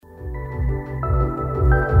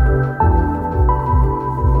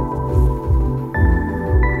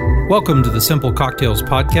Welcome to the Simple Cocktails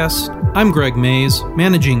Podcast. I'm Greg Mays,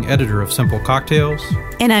 managing editor of Simple Cocktails.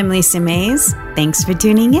 And I'm Lisa Mays. Thanks for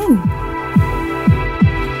tuning in.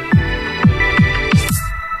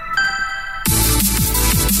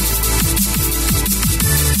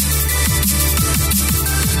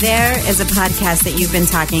 There is a podcast that you've been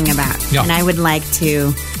talking about, and I would like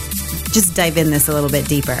to just dive in this a little bit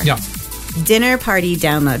deeper. Yeah. Dinner Party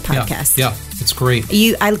Download Podcast. Yeah, it's great.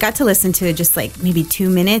 I got to listen to it just like maybe 2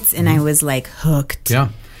 minutes, and I was like hooked.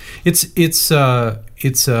 Yeah. It's a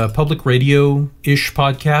public radio-ish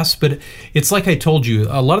podcast, but it's like I told you,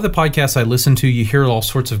 a lot of the podcasts I listen to, you hear all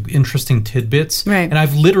sorts of interesting tidbits. Right. And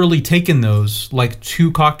I've literally taken those like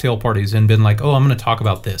to cocktail parties and been like, oh, I'm going to talk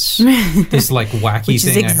about this. This like wacky Which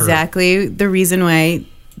thing is I heard. exactly the reason why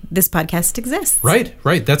this podcast exists.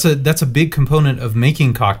 Right. That's a big component of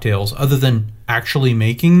making cocktails, other than actually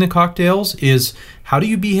making the cocktails, is how do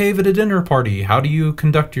you behave at a dinner party? How do you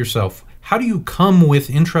conduct yourself? How do you come with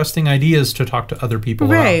interesting ideas to talk to other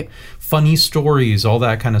people about? Funny stories, all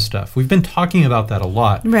that kind of stuff. We've been talking about that a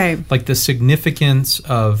lot. Right. Like the significance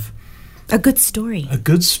of a good story.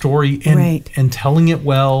 And telling it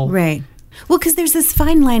well. Right. Well, because there's this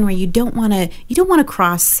fine line where you don't want to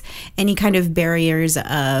cross any kind of barriers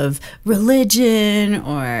of religion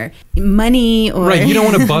or money or right. You don't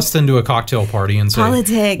want to bust into a cocktail party and say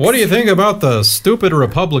politics. What do you think about the stupid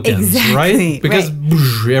Republicans? Exactly, right? Because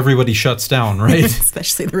everybody shuts down, right?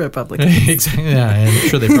 Especially the Republicans. Exactly. Yeah, I'm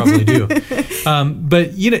sure they probably do.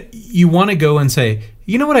 But you want to go and say,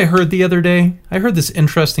 you know what I heard the other day? I heard this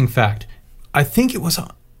interesting fact. I think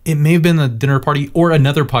it may have been a dinner party or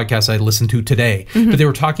another podcast I listened to today, but they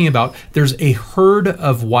were talking about there's a herd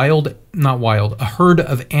of a herd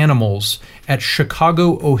of animals at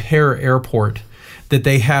Chicago O'Hare Airport that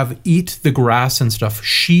they have eat the grass and stuff,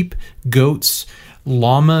 sheep, goats,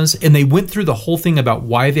 llamas, and they went through the whole thing about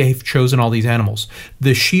why they've chosen all these animals.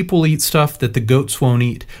 The sheep will eat stuff that the goats won't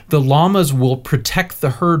eat. The llamas will protect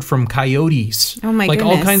the herd from coyotes. Oh my goodness.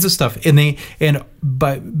 All kinds of stuff. And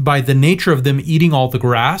by the nature of them eating all the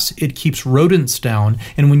grass, it keeps rodents down.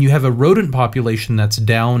 And when you have a rodent population that's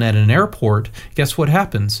down at an airport, guess what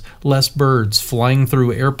happens? Less birds flying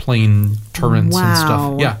through airplane turrets and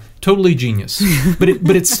stuff. Yeah. Totally genius. But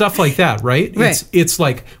it's stuff like that, right? Right. It's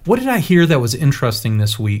like, what did I hear that was interesting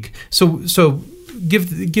this week? So give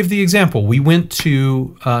the example. We went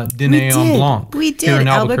to Dîner en Blanc. We did. Here in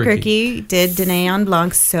Albuquerque did Dîner en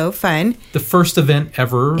Blanc. So fun. The first event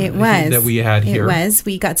ever that we had here. It was.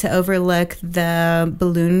 We got to overlook the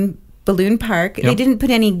balloon park. Yep. They didn't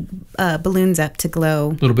put any balloons up to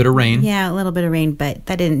glow. A little bit of rain. Yeah, a little bit of rain, but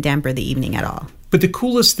that didn't damper the evening at all. But the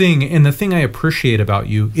coolest thing, and the thing I appreciate about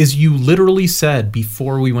you, is you literally said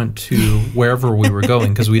before we went to wherever we were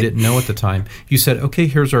going, because we didn't know at the time, you said, okay,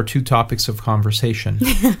 here's our 2 topics of conversation.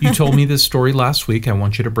 You told me this story last week. I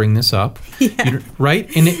want you to bring this up. Yeah.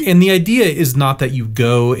 Right? And the idea is not that you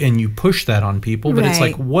go and you push that on people, but it's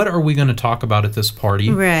like, what are we going to talk about at this party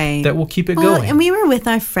that will keep it going? And we were with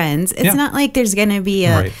our friends. It's not like there's going to be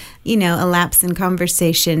a lapse in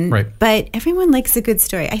conversation. Right. But everyone likes a good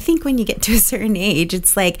story. I think when you get to a certain age,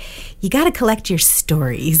 it's like you got to collect your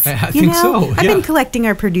stories. I think so. Yeah. I've been collecting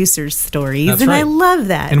our producers' stories, That's and right. I love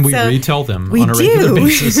that. And we retell them on a regular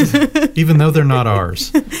basis, even though they're not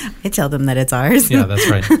ours. I tell them that it's ours. Yeah, that's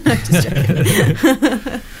right. Just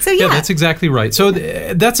joking. So yeah, that's exactly right. So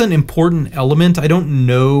that's an important element. I don't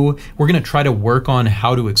know. We're going to try to work on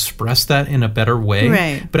how to express that in a better way.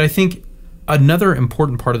 Right. But I think another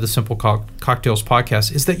important part of the Simple Cocktails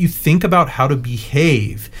podcast is that you think about how to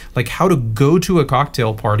behave, like how to go to a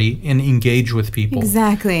cocktail party and engage with people.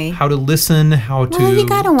 Exactly. How to listen, how to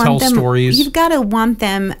tell stories. You've got to want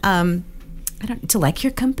them to like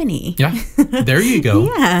your company. Yeah, there you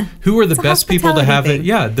go. Yeah. Who are the best people to have thing.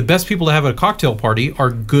 the best people to have at a cocktail party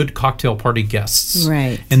are good cocktail party guests.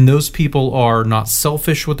 Right. And those people are not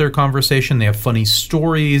selfish with their conversation. They have funny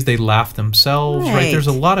stories. They laugh themselves. Right. There's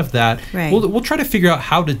a lot of that. Right. We'll try to figure out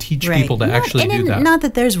how to teach people to actually do that. Not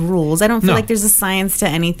that there's rules. I don't feel like there's a science to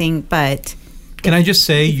anything, but can I just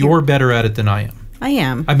say you're better at it than I am. I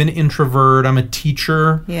am. I'm an introvert. I'm a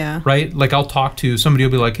teacher. Yeah. Right? Like I'll talk to somebody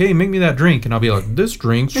who'll be like, hey, make me that drink. And I'll be like, this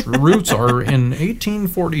drink's roots are in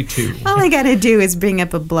 1842. All I got to do is bring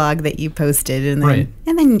up a blog that you posted and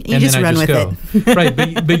then you just run with it. Right.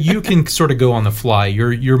 But you can sort of go on the fly.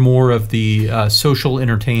 You're more of the social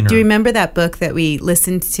entertainer. Do you remember that book that we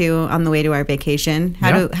listened to on the way to our vacation?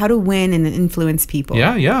 How to win and influence people.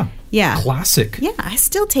 Yeah. Yeah. Classic. Yeah. I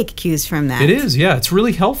still take cues from that. It is. Yeah. It's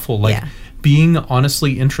really helpful. Being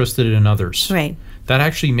honestly interested in others. Right. that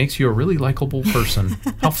actually makes you a really likable person.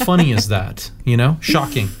 How funny is that? You know,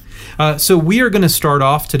 shocking. So we are going to start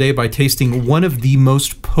off today by tasting one of the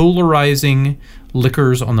most polarizing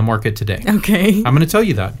liquors on the market today. Okay. I'm going to tell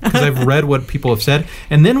you that because I've read what people have said.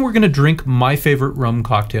 And then we're going to drink my favorite rum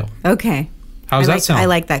cocktail. Okay. How's that sound? I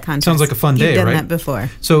like that contrast. Sounds like a fun day, You've done right? that before.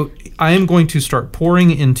 So I am going to start pouring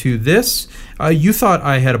into this. You thought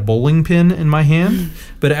I had a bowling pin in my hand,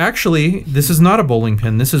 but actually this is not a bowling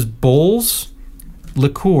pin. This is Bols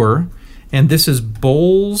liqueur, and this is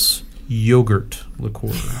Bols yogurt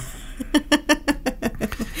liqueur.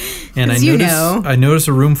 And I notice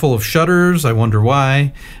a room full of shutters. I wonder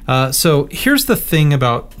why. So here's the thing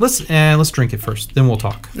about let's drink it first, then we'll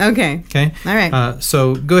talk. Okay. Okay. All right.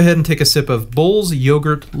 So go ahead and take a sip of Bols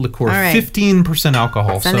yogurt liqueur. All right. 15%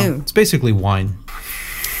 alcohol. Salud. So it's basically wine.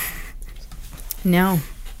 No.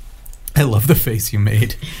 I love the face you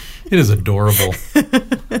made. It is adorable.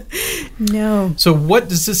 No. So what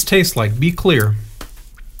does this taste like? Be clear.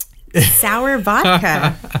 Sour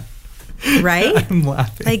vodka. Right? I'm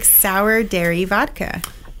laughing. Like sour dairy vodka.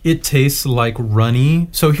 It tastes like runny.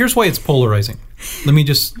 So here's why it's polarizing. Let me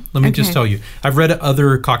just tell you. I've read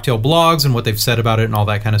other cocktail blogs and what they've said about it and all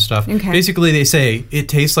that kind of stuff. Okay. Basically, they say it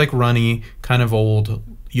tastes like runny, kind of old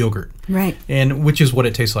yogurt. Right. And which is what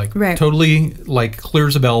it tastes like. Right. Totally like clear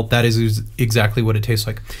as a bell. That is exactly what it tastes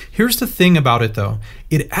like. Here's the thing about it though.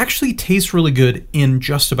 It actually tastes really good in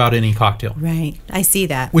just about any cocktail. Right. I see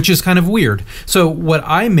that. Which is kind of weird. So what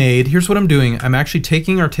I made, here's what I'm doing. I'm actually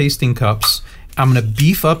taking our tasting cups. I'm going to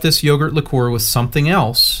beef up this yogurt liqueur with something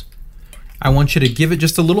else. I want you to give it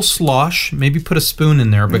just a little slosh. Maybe put a spoon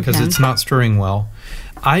in there because Okay. it's not stirring well.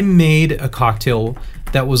 I made a cocktail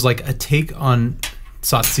that was like a take on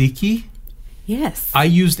tzatziki. Yes. I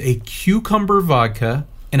used a cucumber vodka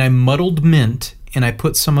and I muddled mint and I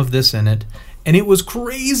put some of this in it. And it was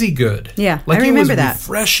crazy good. Yeah, like I remember it was that.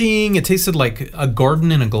 refreshing. It tasted like a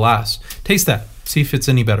garden in a glass. Taste that. See if it's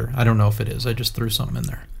any better. I don't know if it is. I just threw something in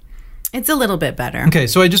there. It's a little bit better. Okay,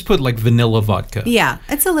 so I just put like vanilla vodka. Yeah,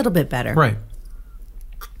 it's a little bit better. Right.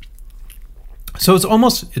 So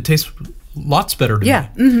it tastes lots better to Yeah.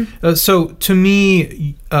 me. Mm-hmm. So to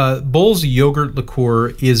me, Bols yogurt liqueur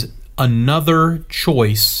is another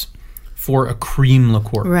choice for a cream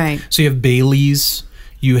liqueur. Right. So you have Bailey's,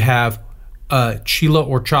 you have Chila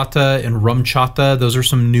Horchata and Rum Chata. Those are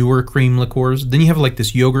some newer cream liqueurs. Then you have like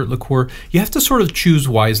this yogurt liqueur. You have to sort of choose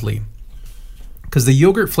wisely because the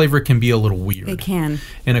yogurt flavor can be a little weird. It can.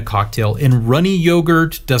 In a cocktail. And runny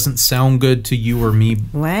yogurt doesn't sound good to you or me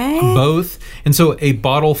What? both. And so a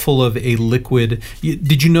bottle full of a liquid.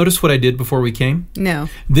 Did you notice what I did before we came? No.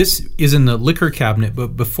 This is in the liquor cabinet,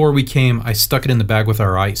 but before we came, I stuck it in the bag with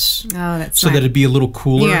our ice. Oh, that's So that it'd be a little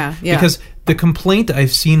cooler. Yeah. Because the complaint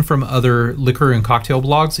I've seen from other liquor and cocktail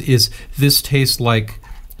blogs is this tastes like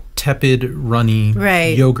tepid, runny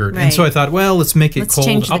yogurt. And so I thought, well, let's make it cold.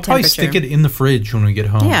 Change the I'll probably temperature. stick it in the fridge when we get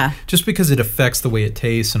home. Yeah. Just because it affects the way it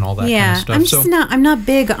tastes and all that kind of stuff. I'm not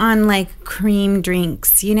big on like cream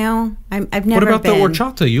drinks, you know? I've never What about been. the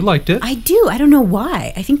horchata? You liked it. I do. I don't know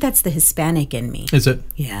why. I think that's the Hispanic in me. Is it?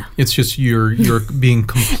 Yeah. It's just you're being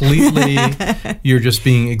completely, you're just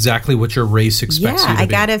being exactly what your race expects you to be. I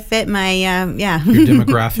gotta fit my Your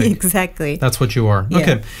demographic. Exactly. That's what you are. Yeah.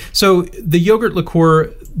 Okay. So the yogurt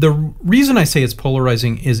liqueur, the reason I say it's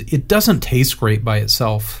polarizing is it doesn't taste great by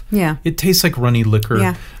itself. Yeah. It tastes like runny liquor,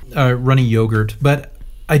 Yeah. runny yogurt. But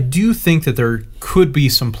I do think that there could be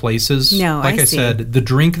some places. No, like I see. said, the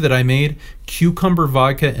drink that I made, cucumber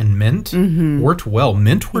vodka and mint, worked well.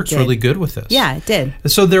 Mint works did. really good with this. Yeah, it did.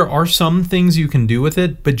 So there are some things you can do with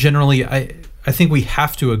it, but generally I think we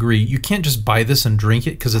have to agree. You can't just buy this and drink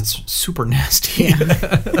it because it's super nasty.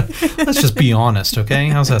 Let's just be honest, okay?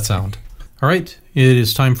 How's that sound? All right, it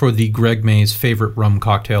is time for the Greg May's favorite rum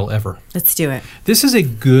cocktail ever. Let's do it. This is a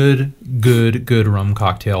good rum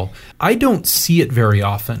cocktail. I don't see it very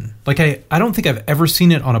often. Like I don't think I've ever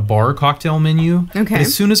seen it on a bar cocktail menu. Okay. But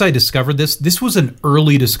as soon as I discovered this was an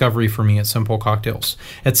early discovery for me at Simple Cocktails.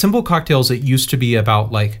 At Simple Cocktails, it used to be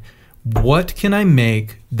about like, what can I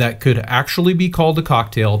make that could actually be called a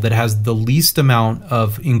cocktail that has the least amount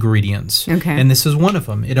of ingredients? Okay. And this is one of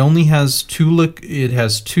them. It only has two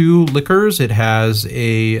liquors. It has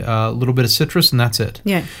a little bit of citrus, and that's it.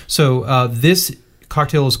 Yeah. So this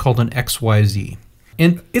cocktail is called an XYZ.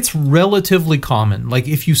 And it's relatively common. Like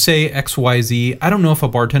if you say XYZ, I don't know if a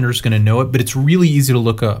bartender is going to know it, but it's really easy to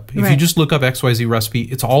look up. If you just look up XYZ recipe,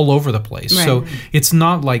 it's all over the place. Right. So it's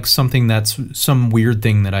not like something that's some weird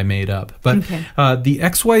thing that I made up. But the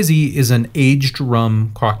XYZ is an aged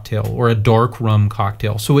rum cocktail or a dark rum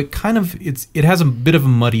cocktail. So it it has a bit of a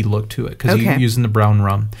muddy look to it because you're using the brown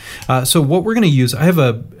rum. So what we're going to use, I have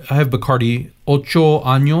Bacardi Ocho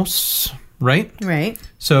Años. Right? Right.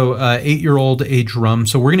 So 8-year-old aged rum.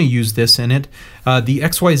 So we're going to use this in it. The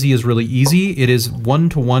XYZ is really easy. It is 1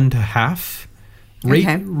 to 1 to half.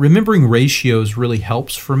 Remembering ratios really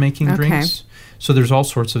helps for making drinks. So there's all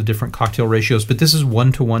sorts of different cocktail ratios, but this is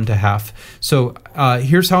 1 to 1 to half. So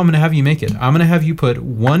here's how I'm going to have you make it. I'm going to have you put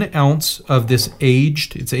 1 ounce of this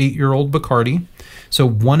aged, it's 8-year-old Bacardi. So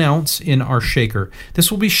 1 ounce in our shaker. This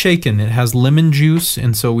will be shaken. It has lemon juice,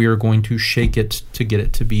 and so we are going to shake it to get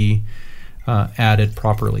it to be added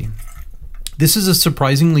properly. This is a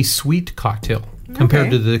surprisingly sweet cocktail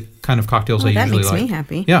compared to the kind of cocktails I usually like. That makes me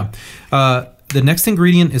happy. Yeah. The next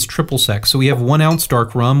ingredient is triple sec. So we have 1 ounce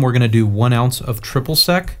dark rum. We're going to do 1 ounce of triple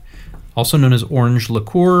sec, also known as orange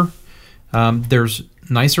liqueur. There's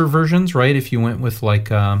nicer versions, right? If you went with like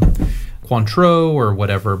Cointreau or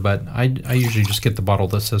whatever, but I usually just get the bottle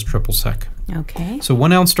that says triple sec. Okay. So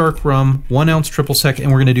 1 ounce dark rum, 1 ounce triple sec, and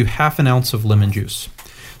we're going to do half an ounce of lemon juice.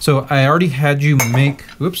 So I already had you make,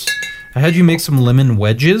 some lemon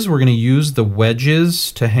wedges. We're going to use the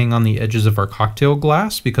wedges to hang on the edges of our cocktail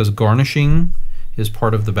glass because garnishing is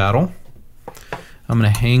part of the battle. I'm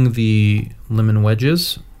going to hang the lemon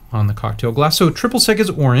wedges on the cocktail glass. So triple sec is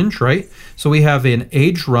orange, right? So we have an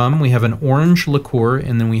aged rum, we have an orange liqueur,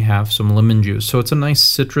 and then we have some lemon juice. So it's a nice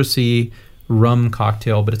citrusy rum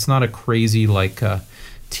cocktail, but it's not a crazy like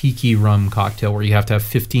tiki rum cocktail where you have to have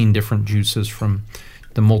 15 different juices from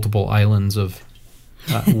the multiple islands of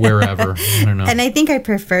wherever. I don't know. And I think I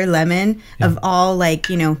prefer lemon of all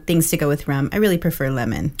things to go with rum. I really prefer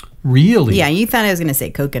lemon. Really? Yeah, you thought I was going to say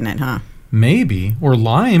coconut, huh? Maybe. Or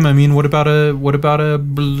lime. I mean, what's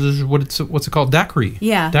it called? Daiquiri.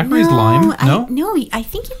 Yeah. Daiquiri is lime. No? I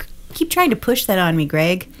think you keep trying to push that on me,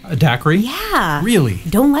 Greg. A daiquiri? Yeah. Really?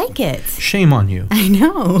 Don't like it. Shame on you. I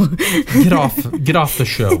know. Get off the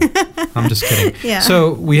show. I'm just kidding. Yeah.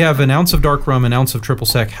 So we have an ounce of dark rum, an ounce of triple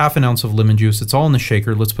sec, half an ounce of lemon juice. It's all in the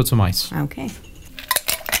shaker. Let's put some ice. Okay.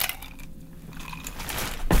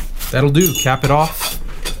 That'll do. Cap it off.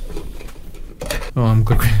 Oh, I'm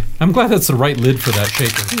glad that's the right lid for that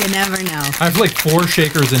shaker. You never know. I have like 4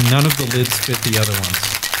 shakers and none of the lids fit the other ones.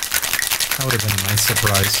 That would have been a nice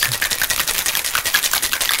surprise.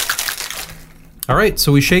 All right,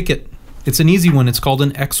 so we shake it. It's an easy one. It's called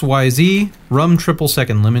an XYZ, rum triple sec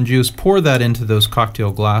and lemon juice. Pour that into those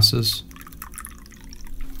cocktail glasses.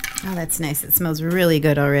 Oh, that's nice. It smells really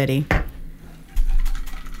good already.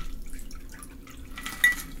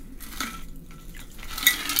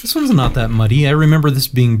 This one's not that muddy. I remember this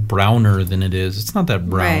being browner than it is. It's not that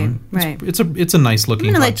brown. Right. It's a nice looking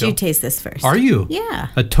I'm going to cocktail. let you taste this first. Are you? Yeah.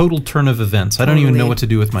 A total turn of events. I don't even know what to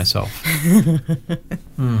do with myself.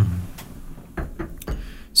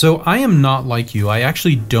 So I am not like you. I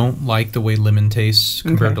actually don't like the way lemon tastes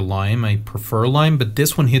compared to lime. I prefer lime, but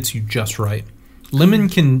this one hits you just right. Lemon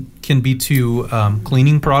can be too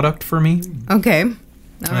cleaning product for me. Okay.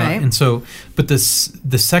 All right. And so, but the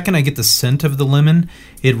second I get the scent of the lemon,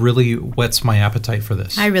 it really whets my appetite for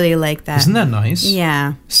this. I really like that. Isn't that nice?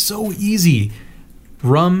 Yeah. So easy.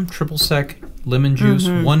 Rum, triple sec, lemon juice,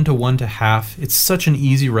 1 to 1 to half. It's such an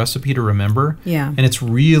easy recipe to remember. Yeah. And it's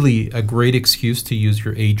really a great excuse to use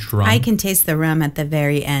your aged rum. I can taste the rum at the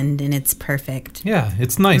very end, and it's perfect. Yeah,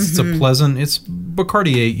 it's nice. It's a pleasant.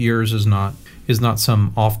 Bacardi 8 years is not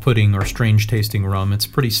some off-putting or strange tasting rum. It's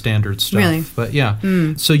pretty standard stuff. Really? But yeah.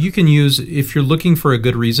 So you can use, if you're looking for a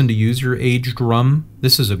good reason to use your aged rum,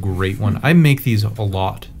 this is a great one. I make these a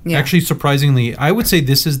lot. Yeah. Actually, surprisingly, I would say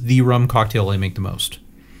this is the rum cocktail I make the most.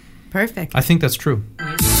 Perfect. I think that's true.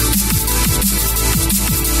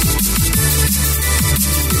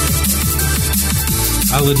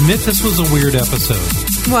 I'll admit this was a weird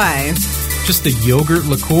episode. Why? Just a yogurt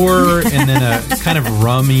liqueur and then a kind of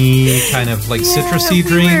rummy, kind of like citrusy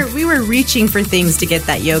drink. We were reaching for things to get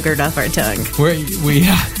that yogurt off our tongue.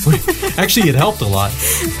 Actually, it helped a lot.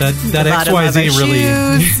 That XYZ really,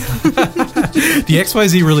 the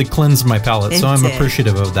XYZ really cleansed my palate, so I'm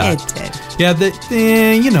appreciative of that. It did. Yeah,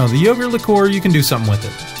 the yogurt liqueur, you can do something with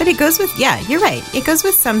it. But it goes with, you're right. It goes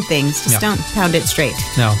with some things. Just don't pound it straight.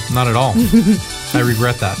 No, not at all. I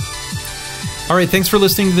regret that. All right, thanks for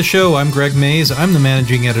listening to the show. I'm Greg Mays. I'm the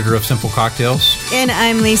managing editor of Simple Cocktails. And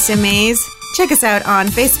I'm Lisa Mays. Check us out on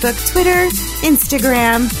Facebook, Twitter,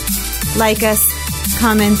 Instagram. Like us,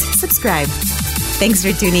 comment, subscribe. Thanks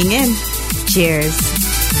for tuning in. Cheers.